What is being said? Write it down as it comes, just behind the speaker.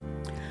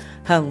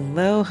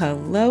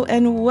Hello,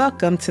 and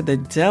welcome to the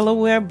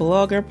Delaware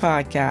Blogger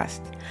Podcast.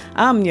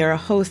 I'm your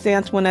host,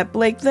 Antoinette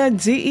Blake, the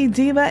DE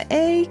Diva,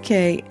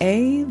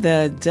 aka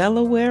the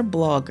Delaware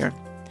Blogger.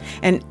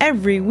 And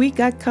every week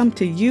I come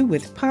to you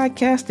with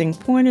podcasting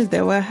pointers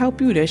that will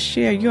help you to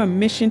share your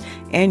mission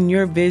and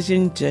your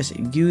vision just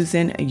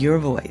using your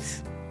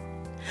voice.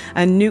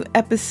 A new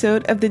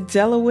episode of the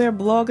Delaware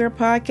Blogger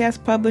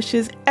Podcast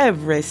publishes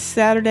every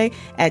Saturday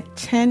at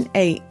 10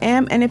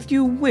 a.m. And if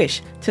you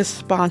wish to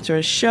sponsor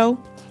a show,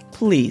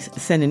 please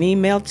send an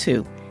email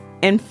to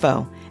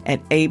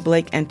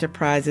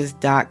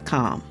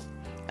info@ablakeenterprises.com.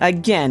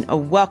 Again, a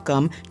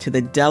welcome to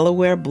the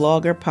Delaware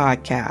Blogger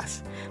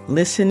Podcast.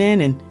 Listen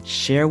in and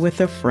share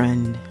with a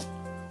friend.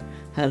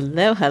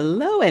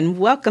 Hello, and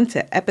welcome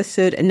to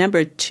episode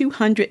number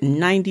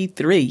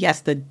 293. Yes,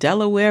 the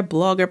Delaware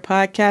Blogger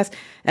Podcast,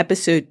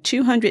 episode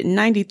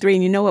 293.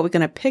 And you know what? We're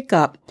going to pick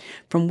up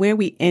from where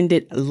we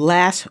ended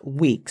last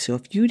week. So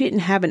if you didn't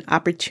have an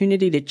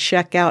opportunity to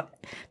check out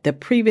the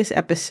previous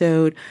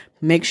episode,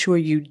 make sure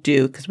you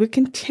do, because we're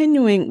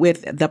continuing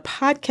with the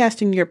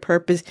Podcasting Your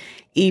Purpose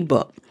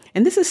ebook.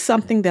 And this is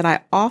something that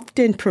I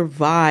often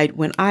provide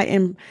when I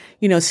am,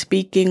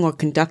 speaking or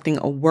conducting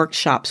a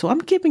workshop. So I'm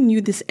giving you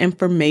this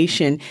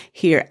information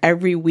here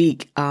every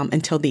week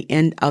until the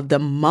end of the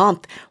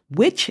month.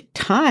 Which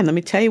time? Let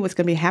me tell you what's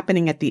going to be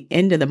happening at the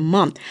end of the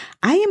month.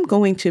 I am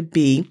going to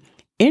be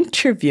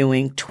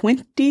interviewing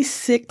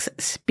 26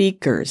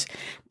 speakers,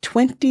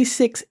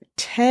 26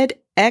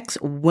 TEDx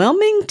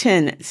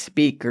Wilmington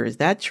speakers.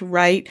 That's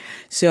right.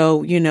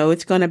 So,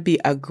 it's going to be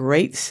a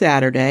great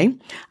Saturday.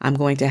 I'm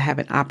going to have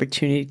an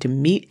opportunity to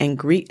meet and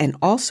greet and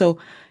also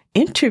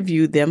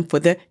interview them for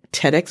the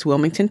TEDx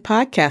Wilmington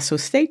podcast. So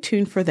stay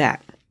tuned for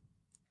that.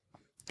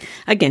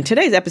 Again,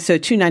 today's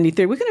episode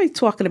 293, we're going to be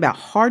talking about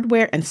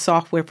hardware and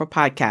software for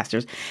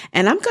podcasters.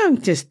 And I'm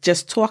going to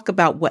just talk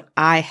about what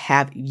I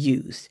have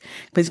used,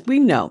 because we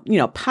know,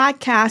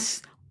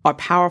 podcasts are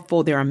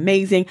powerful. They're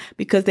amazing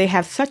because they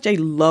have such a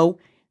low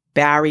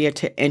barrier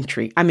to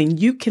entry. I mean,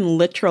 you can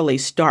literally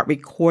start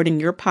recording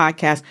your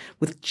podcast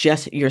with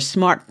just your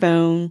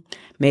smartphone,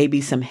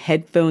 maybe some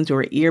headphones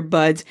or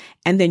earbuds,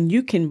 and then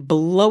you can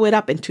blow it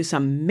up into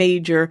some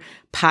major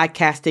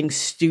podcasting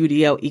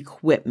studio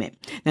equipment.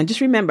 Now,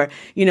 just remember,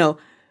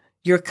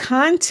 your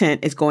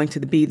content is going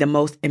to be the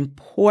most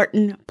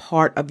important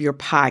part of your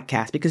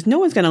podcast, because no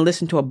one's going to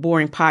listen to a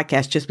boring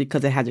podcast just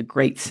because it has a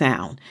great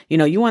sound.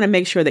 You want to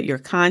make sure that your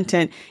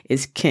content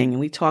is king. And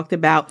we talked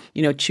about,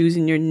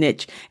 choosing your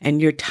niche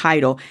and your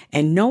title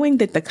and knowing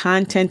that the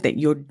content that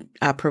you're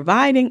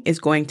providing is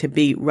going to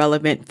be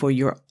relevant for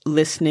your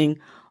listening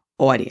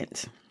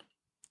audience.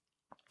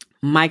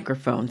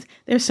 Microphones.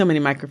 There's so many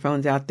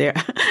microphones out there.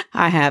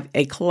 I have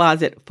a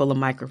closet full of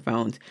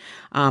microphones.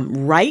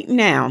 Right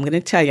now, I'm going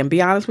to tell you, and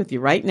be honest with you,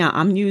 right now,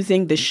 I'm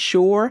using the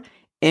Shure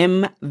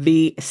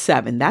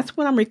MV7. That's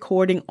what I'm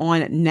recording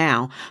on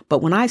now.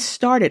 But when I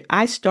started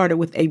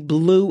with a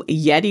Blue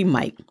Yeti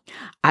mic.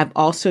 I've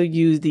also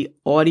used the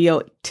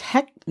Audio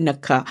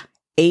Technica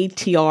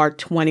ATR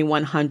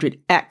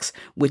 2100X,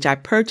 which I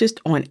purchased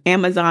on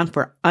Amazon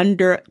for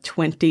under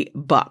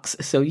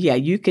 $20. So yeah,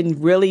 you can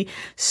really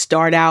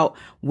start out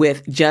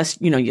with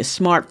just, your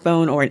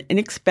smartphone or an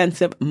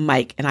inexpensive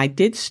mic. And I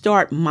did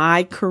start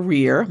my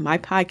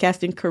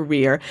podcasting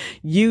career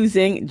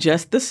using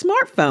just the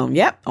smartphone.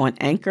 Yep. On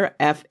Anchor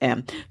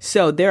FM.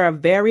 So there are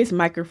various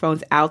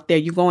microphones out there.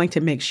 You're going to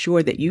make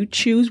sure that you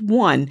choose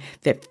one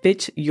that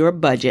fits your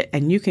budget,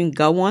 and you can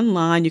go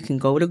online. You can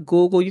go to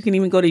Google. You can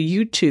even go to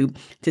YouTube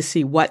to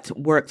see what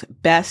works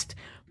best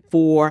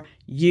for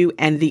you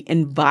and the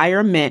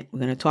environment. We're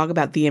going to talk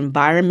about the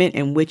environment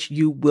in which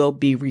you will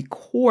be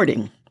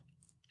recording.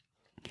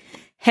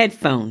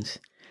 Headphones.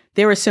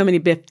 There are so many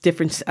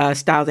different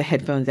styles of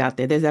headphones out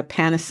there. There's a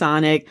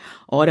Panasonic,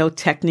 Audio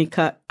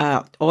Technica.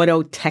 I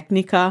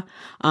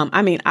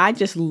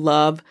just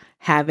love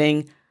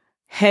having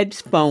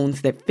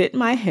headphones that fit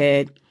my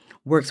head,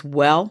 works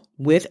well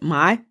with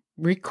my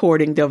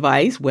recording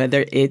device,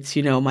 whether it's,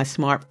 my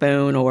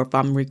smartphone or if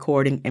I'm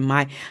recording in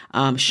my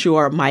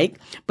Shure mic,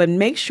 but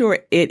make sure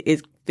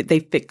they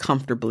fit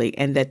comfortably,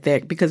 and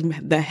that because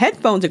the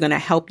headphones are going to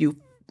help you,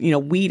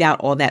 weed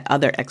out all that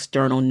other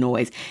external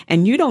noise.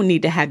 And you don't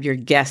need to have your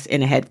guest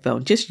in a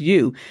headphone. Just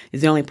you is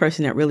the only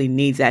person that really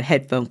needs that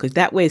headphone, because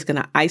that way it's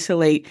going to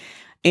isolate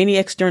any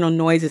external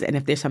noises. And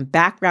if there's some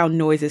background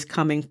noises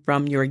coming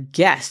from your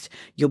guest,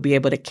 you'll be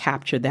able to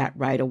capture that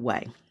right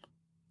away.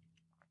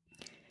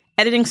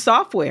 Editing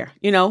software.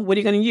 What are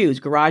you going to use?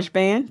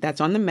 GarageBand,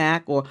 that's on the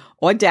Mac, or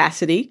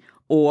Audacity,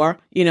 or,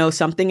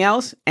 something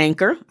else,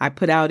 Anchor. I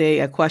put out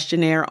a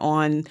questionnaire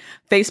on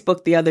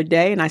Facebook the other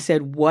day, and I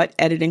said, what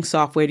editing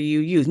software do you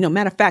use? No,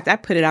 matter of fact, I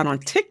put it out on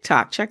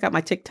TikTok. Check out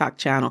my TikTok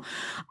channel.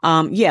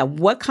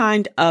 What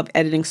kind of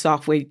editing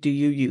software do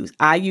you use?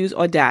 I use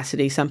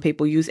Audacity. Some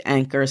people use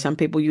Anchor. Some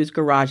people use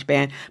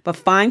GarageBand, but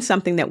find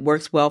something that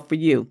works well for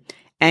you.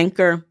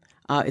 Anchor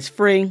is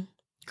free.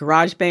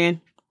 GarageBand,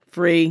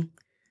 free.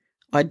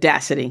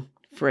 Audacity,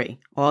 free.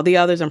 All the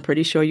others, I'm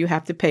pretty sure you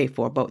have to pay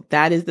for, but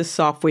that is the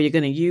software you're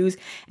going to use.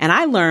 And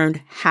I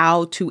learned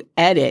how to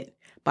edit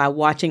by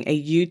watching a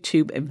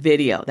YouTube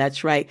video.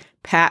 That's right.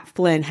 Pat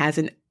Flynn has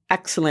an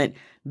excellent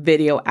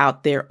video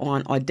out there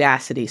on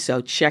Audacity.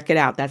 So check it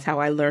out. That's how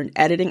I learned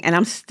editing. And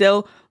I'm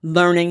still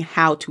learning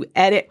how to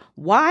edit.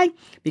 Why?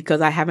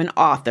 Because I have an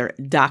author,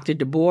 Dr.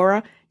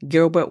 Deborah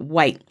Gilbert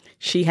White.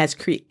 She has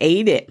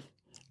created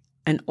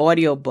an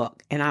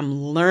audiobook, and I'm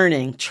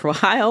learning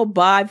trial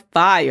by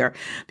fire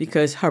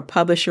because her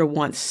publisher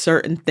wants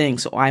certain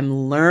things. So I'm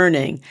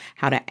learning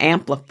how to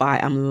amplify.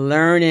 I'm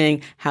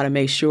learning how to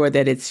make sure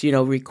that it's,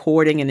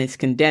 recording and it's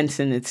condensed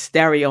and it's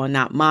stereo and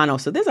not mono.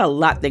 So there's a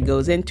lot that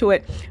goes into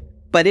it,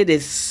 but it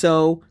is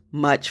so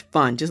much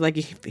fun. Just like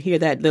you hear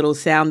that little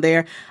sound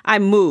there, I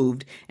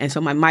moved. And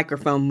so my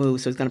microphone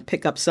moved. So it's going to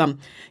pick up some,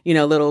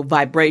 little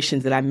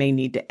vibrations that I may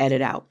need to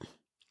edit out.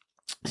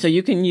 So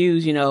you can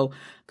use,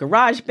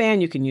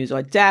 GarageBand, you can use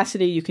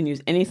Audacity, you can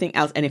use anything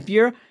else. And if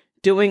you're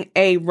doing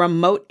a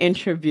remote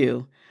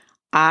interview,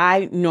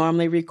 I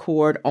normally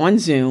record on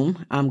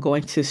Zoom. I'm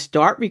going to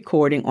start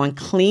recording on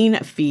Clean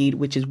Feed,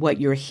 which is what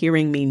you're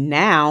hearing me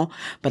now,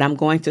 but I'm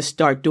going to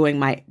start doing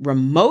my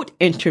remote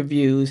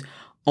interviews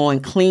on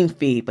Clean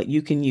Feed. But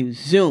you can use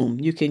Zoom,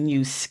 you can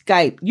use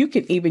Skype, you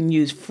can even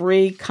use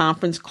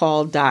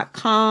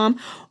freeconferencecall.com,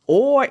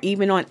 or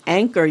even on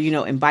Anchor,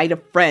 invite a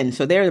friend.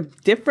 So there are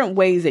different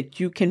ways that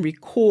you can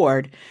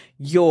record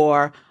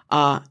your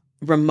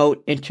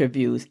remote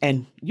interviews,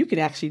 and you can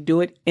actually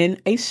do it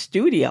in a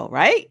studio,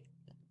 right?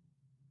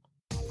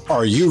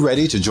 Are you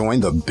ready to join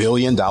the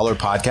billion-dollar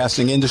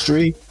podcasting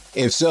industry?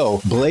 If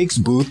so, Blake's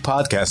Booth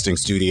Podcasting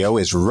Studio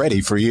is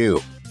ready for you.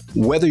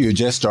 Whether you're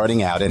just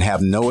starting out and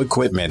have no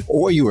equipment,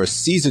 or you're a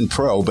seasoned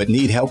pro but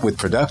need help with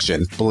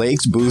production,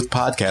 Blake's Booth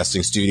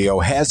Podcasting Studio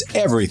has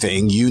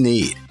everything you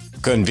need.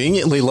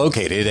 Conveniently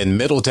located in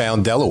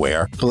Middletown,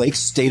 Delaware, Blake's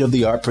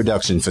state-of-the-art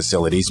production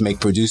facilities make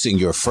producing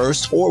your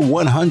first or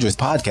 100th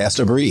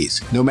podcast a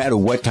breeze. No matter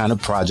what kind of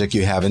project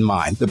you have in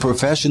mind, the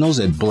professionals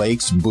at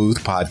Blake's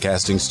Booth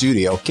Podcasting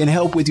Studio can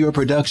help with your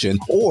production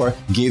or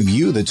give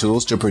you the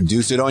tools to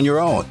produce it on your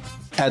own.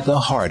 At the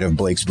heart of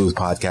Blake's Booth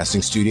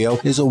Podcasting Studio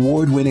is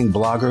award-winning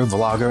blogger,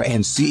 vlogger,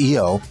 and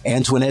CEO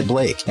Antoinette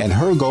Blake, and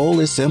her goal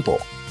is simple: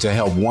 to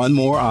help one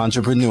more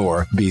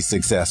entrepreneur be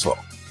successful.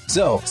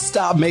 So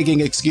stop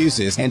making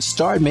excuses and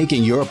start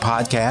making your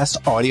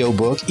podcast,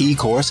 audiobook,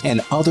 e-course,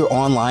 and other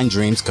online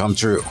dreams come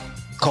true.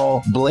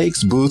 Call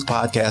Blake's Booth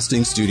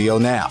Podcasting Studio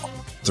now.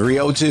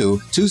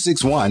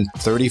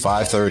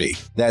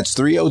 302-261-3530. That's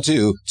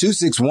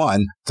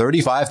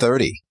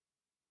 302-261-3530.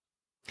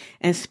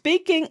 And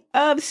speaking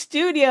of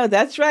studio,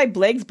 that's right,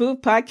 Blake's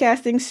Booth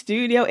Podcasting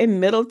Studio in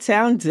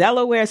Middletown,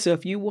 Delaware. So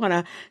if you want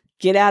to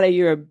get out of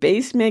your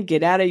basement,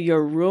 get out of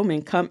your room,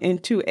 and come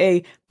into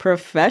a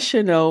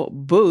professional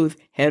booth,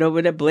 head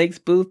over to Blake's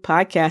Booth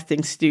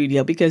Podcasting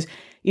Studio, because,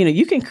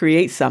 you can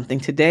create something.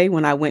 Today,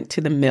 when I went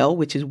to the Mill,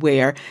 which is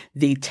where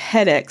the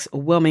TEDx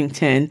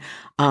Wilmington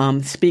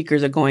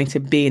speakers are going to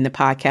be and the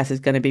podcast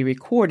is going to be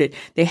recorded,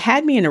 they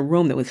had me in a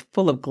room that was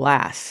full of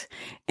glass,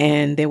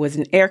 and there was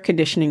an air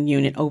conditioning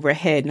unit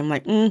overhead. And I'm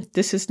like,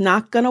 this is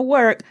not going to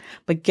work.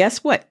 But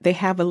guess what? They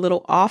have a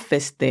little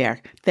office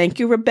there. Thank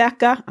you,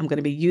 Rebecca. I'm going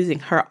to be using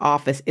her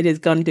office. It is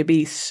going to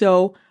be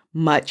so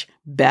much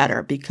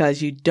better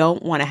because you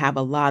don't want to have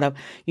a lot of,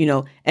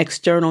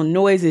 external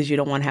noises. You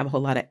don't want to have a whole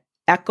lot of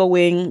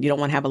echoing. You don't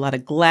want to have a lot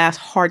of glass,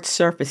 hard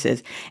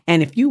surfaces.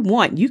 And if you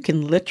want, you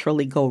can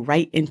literally go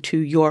right into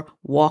your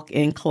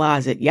walk-in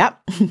closet.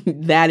 Yep,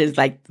 that is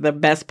like the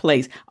best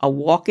place. A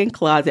walk-in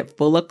closet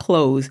full of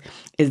clothes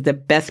is the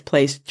best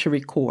place to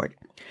record.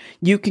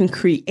 You can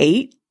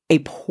create a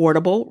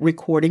portable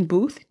recording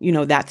booth.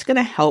 That's going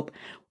to help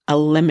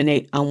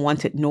eliminate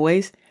unwanted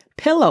noise.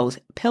 Pillows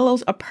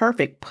are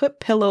perfect. Put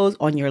pillows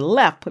on your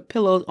left, put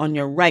pillows on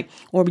your right,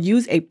 or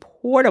use a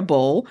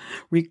portable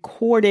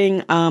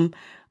recording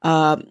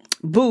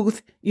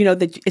booth,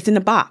 that it's in the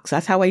box.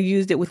 That's how I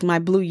used it with my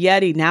Blue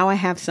Yeti. Now I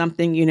have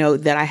something,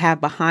 that I have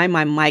behind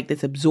my mic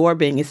that's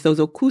absorbing. It's those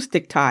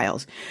acoustic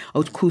tiles,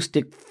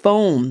 acoustic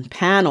foam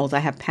panels. I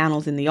have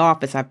panels in the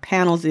office. I have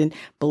panels in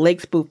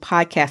Blake's Booth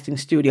Podcasting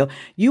Studio.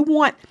 You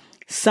want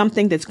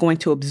something that's going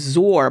to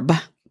absorb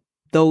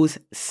those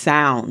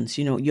sounds,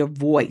 your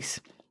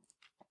voice.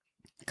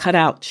 Cut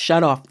out,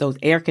 shut off those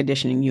air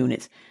conditioning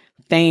units,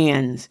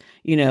 fans,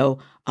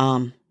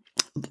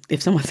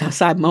 if someone's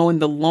outside mowing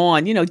the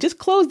lawn, just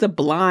close the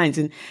blinds.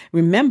 And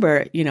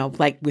remember,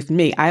 like with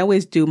me, I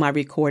always do my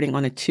recording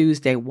on a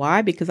Tuesday.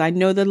 Why? Because I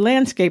know the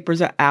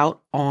landscapers are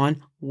out on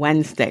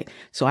Wednesday.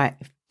 So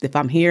if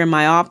I'm here in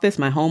my office,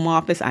 my home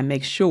office, I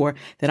make sure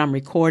that I'm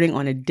recording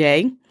on a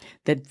day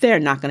that they're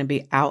not going to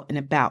be out and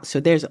about. So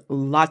there's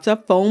lots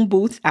of phone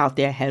booths out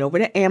there. Head over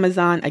to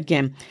Amazon.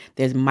 Again,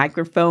 there's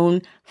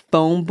microphone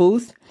phone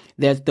booth.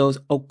 There's those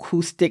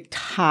acoustic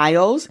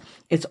tiles.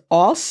 It's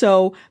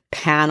also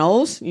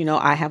panels.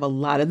 I have a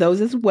lot of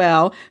those as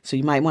well. So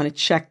you might want to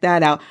check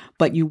that out.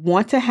 But you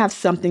want to have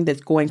something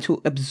that's going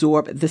to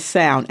absorb the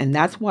sound. And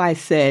that's why I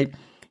said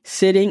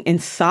Sitting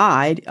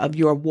inside of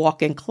your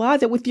walk-in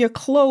closet with your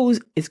clothes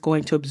is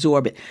going to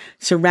absorb it.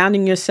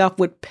 Surrounding yourself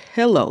with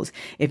pillows.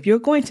 If you're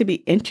going to be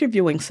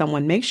interviewing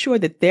someone, make sure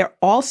that they're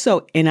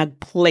also in a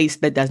place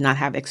that does not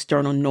have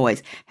external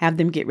noise. Have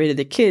them get rid of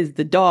the kids,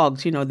 the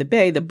dogs, the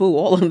bay, the boo,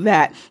 all of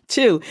that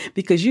too,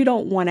 because you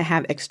don't want to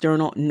have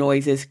external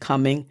noises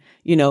coming,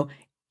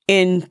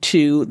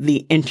 into the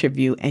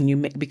interview,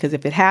 because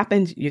if it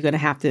happens, you're going to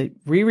have to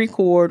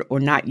re-record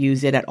or not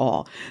use it at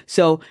all.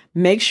 So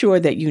make sure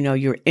that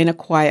you're in a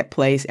quiet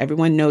place.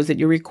 Everyone knows that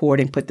you're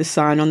recording. Put the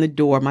sign on the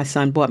door. My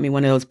son bought me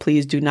one of those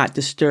please do not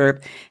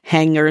disturb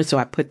hangers, so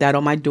I put that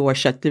on my door,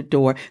 shut the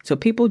door, so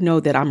people know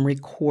that I'm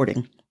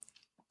recording.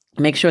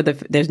 Make sure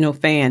that there's no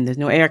fan, there's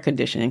no air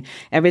conditioning.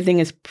 Everything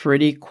is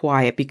pretty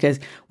quiet, because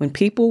when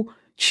people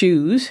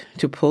choose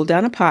to pull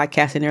down a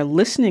podcast and they're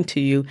listening to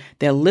you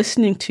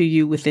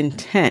with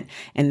intent.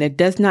 And there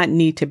does not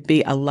need to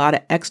be a lot of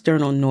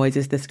external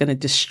noises that's going to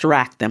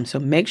distract them. So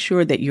make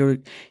sure that you're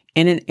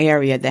in an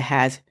area that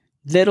has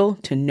little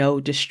to no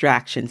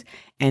distractions.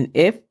 And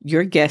if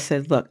your guest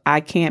says, look, I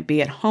can't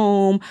be at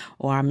home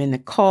or I'm in the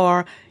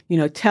car,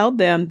 tell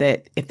them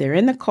that if they're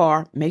in the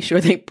car, make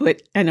sure they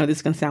put, I know this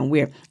is going to sound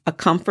weird, a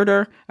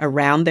comforter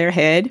around their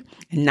head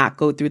and not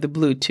go through the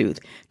Bluetooth.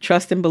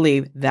 Trust and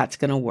believe that's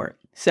going to work.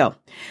 So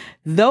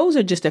those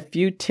are just a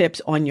few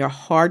tips on your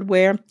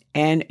hardware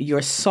and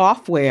your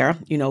software,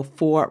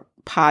 for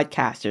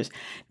podcasters.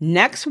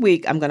 Next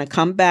week, I'm going to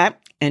come back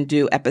and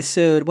do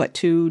episode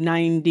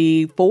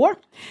 294.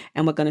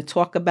 And we're going to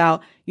talk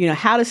about,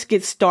 how to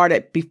get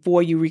started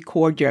before you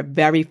record your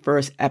very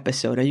first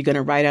episode. Are you going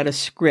to write out a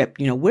script?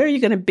 Where are you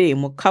going to be?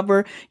 And we'll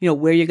cover,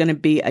 where you're going to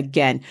be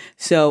again.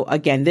 So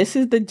again, this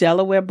is the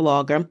Delaware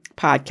Blogger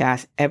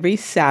podcast. Every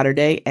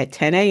Saturday at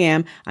 10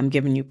 a.m., I'm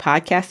giving you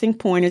podcasting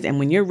pointers. And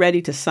when you're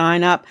ready to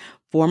sign up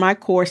for my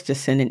course,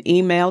 just send an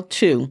email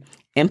to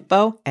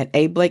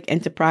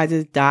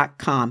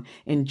info@ablakeenterprises.com.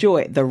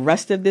 Enjoy the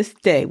rest of this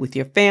day with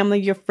your family,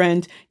 your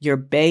friends, your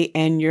bae,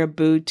 and your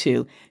boo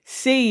too.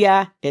 See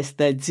ya. It's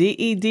the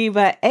DE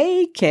Diva,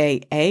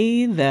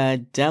 aka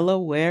the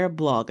Delaware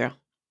Blogger.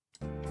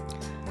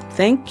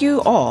 Thank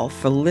you all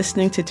for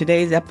listening to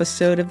today's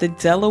episode of the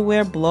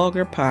Delaware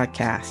Blogger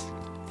podcast.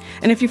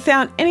 And if you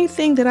found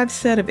anything that I've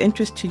said of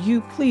interest to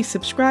you, please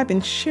subscribe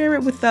and share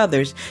it with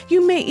others.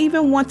 You may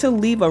even want to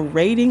leave a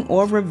rating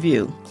or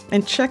review.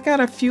 And check out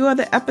a few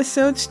other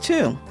episodes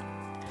too.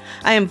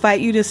 I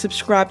invite you to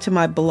subscribe to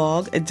my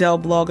blog,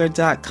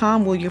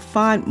 adelblogger.com, where you'll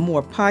find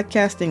more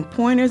podcasting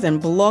pointers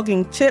and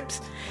blogging tips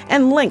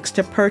and links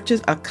to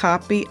purchase a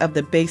copy of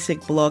the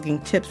Basic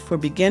Blogging Tips for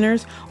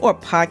Beginners or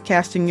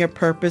Podcasting Your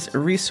Purpose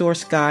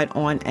resource guide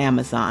on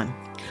Amazon.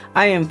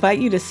 I invite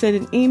you to send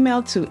an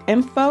email to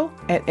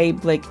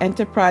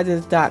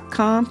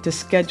info@ablakeenterprises.com to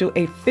schedule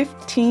a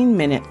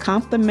 15-minute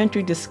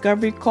complimentary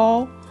discovery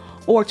call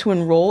or to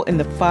enroll in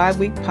the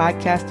 5-week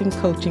podcasting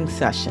coaching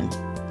session.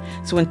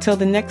 So until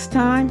the next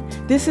time,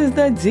 this is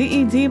the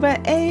DE Diva,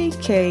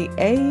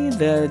 aka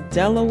the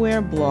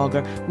Delaware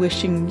Blogger,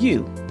 wishing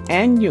you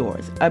and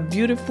yours a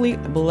beautifully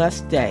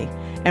blessed day.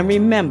 And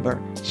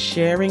remember,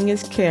 sharing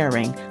is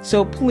caring.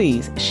 So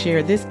please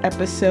share this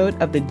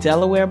episode of the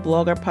Delaware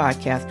Blogger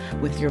podcast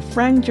with your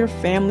friends, your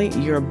family,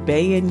 your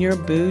bae, and your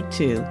boo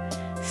too.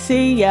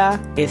 See ya.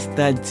 It's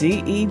the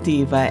DE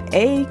Diva,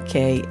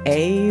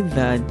 aka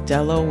the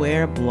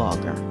Delaware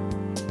Blogger.